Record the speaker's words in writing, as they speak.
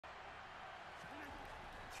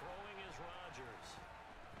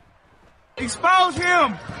Expose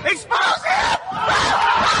him! Expose him!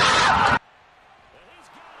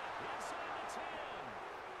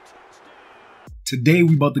 Today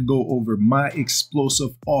we about to go over my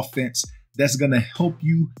explosive offense that's gonna help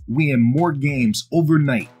you win more games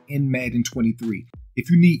overnight in Madden 23. If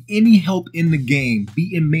you need any help in the game,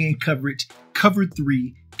 be in man coverage, cover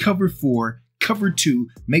 3, cover 4, cover 2,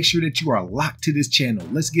 make sure that you are locked to this channel.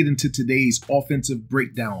 Let's get into today's offensive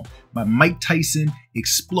breakdown by Mike Tyson,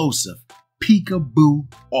 explosive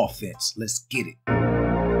peekaboo offense. Let's get it.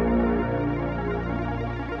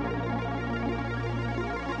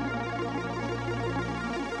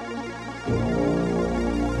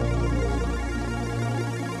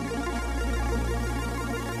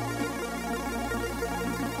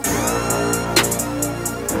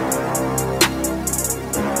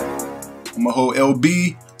 I'm gonna hold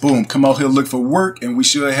LB, boom, come out here, look for work, and we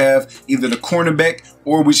should have either the cornerback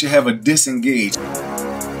or we should have a disengage.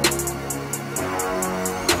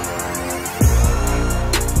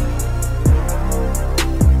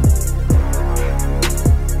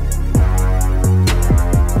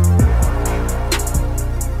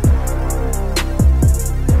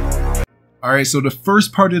 All right, so the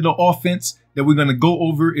first part of the offense that we're gonna go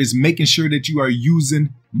over is making sure that you are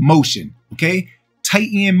using motion, okay? Tight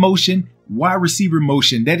end motion, wide receiver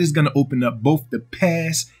motion, that is gonna open up both the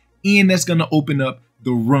pass and that's gonna open up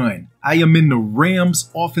the run. I am in the Rams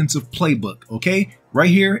offensive playbook, okay? Right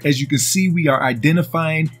here, as you can see, we are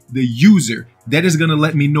identifying the user. That is gonna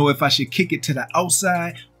let me know if I should kick it to the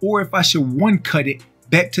outside or if I should one cut it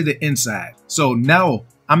back to the inside. So now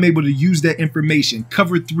I'm able to use that information,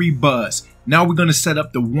 cover 3 buzz. Now we're gonna set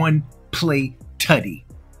up the one play tutty.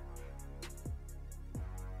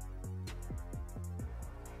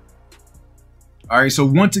 All right, so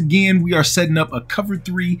once again, we are setting up a cover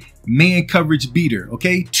 3 man coverage beater,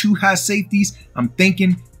 okay? 2 high safeties, I'm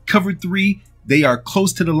thinking cover 3, they are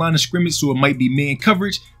close to the line of scrimmage, so it might be man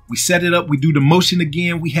coverage. We set it up, we do the motion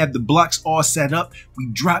again, we have the blocks all set up, we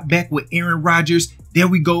drop back with Aaron Rodgers. There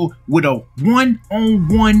we go with a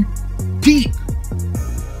one-on-one deep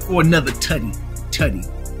for another tutty.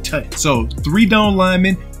 So 3 down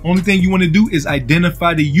linemen, only thing you want to do is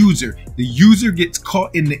identify the user. The user gets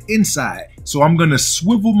caught in the inside. So I'm gonna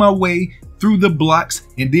swivel my way through the blocks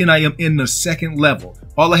and then I am in the second level.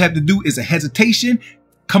 All I have to do is a hesitation.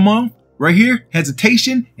 Come on, right here,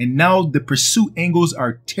 hesitation. And now the pursuit angles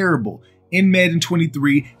are terrible in Madden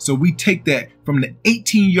 23. So we take that from the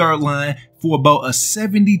 18-yard line for about a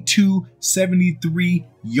 72,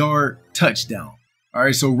 73-yard touchdown. All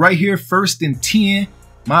right, so right here, 1st and 10,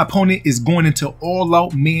 my opponent is going into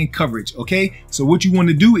all-out man coverage, okay? So what you want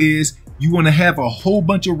to do is you want to have a whole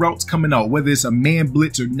bunch of routes coming out, whether it's a man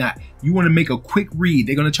blitz or not. You want to make a quick read.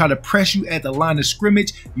 They're going to try to press you at the line of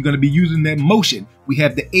scrimmage. You're going to be using that motion. We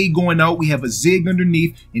have the A going out. We have a zig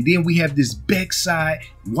underneath. And then we have this backside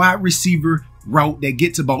wide receiver route that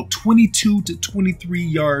gets about 22 to 23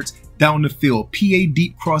 yards down the field. PA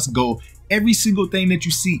deep cross goal. Every single thing that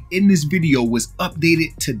you see in this video was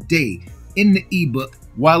updated today in the ebook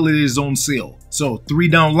while it is on sale. So 3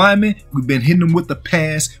 down linemen, we've been hitting them with the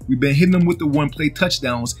pass, we've been hitting them with the one play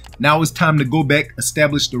touchdowns. Now it's time to go back,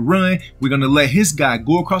 establish the run. We're gonna let his guy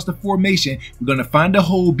go across the formation. We're gonna find a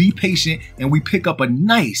hole, be patient, and we pick up a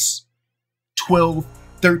nice 12,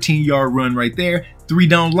 13-yard run right there. 3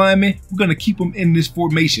 down linemen, we're gonna keep them in this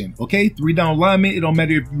formation, okay? 3 down linemen, it don't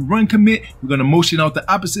matter if you run commit, we're gonna motion out the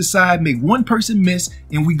opposite side, make one person miss,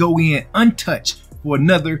 and we go in untouched for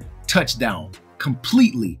another touchdown.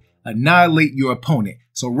 Completely annihilate your opponent.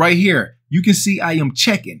 So right here, you can see I am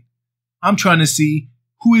checking. I'm trying to see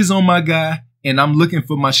who is on my guy, and I'm looking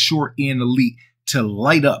for my short end elite to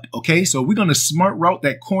light up, okay? So we're gonna smart route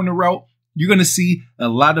that corner route. You're gonna see a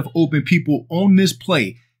lot of open people on this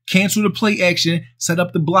play. Cancel the play action, set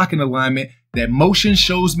up the blocking alignment. That motion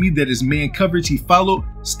shows me that it's man coverage. He followed,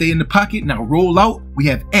 stay in the pocket. Now roll out. We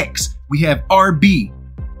have X, we have RB.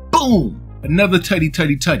 Boom, another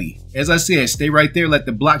tutty. As I said, stay right there, let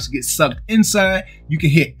the blocks get sucked inside. You can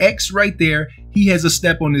hit X right there. He has a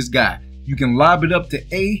step on this guy. You can lob it up to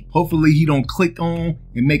A. Hopefully he don't click on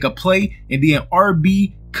and make a play. And then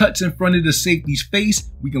RB cuts in front of the safety's face.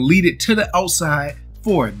 We can lead it to the outside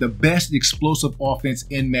for the best explosive offense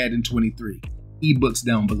in Madden 23. Ebooks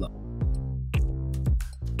down below.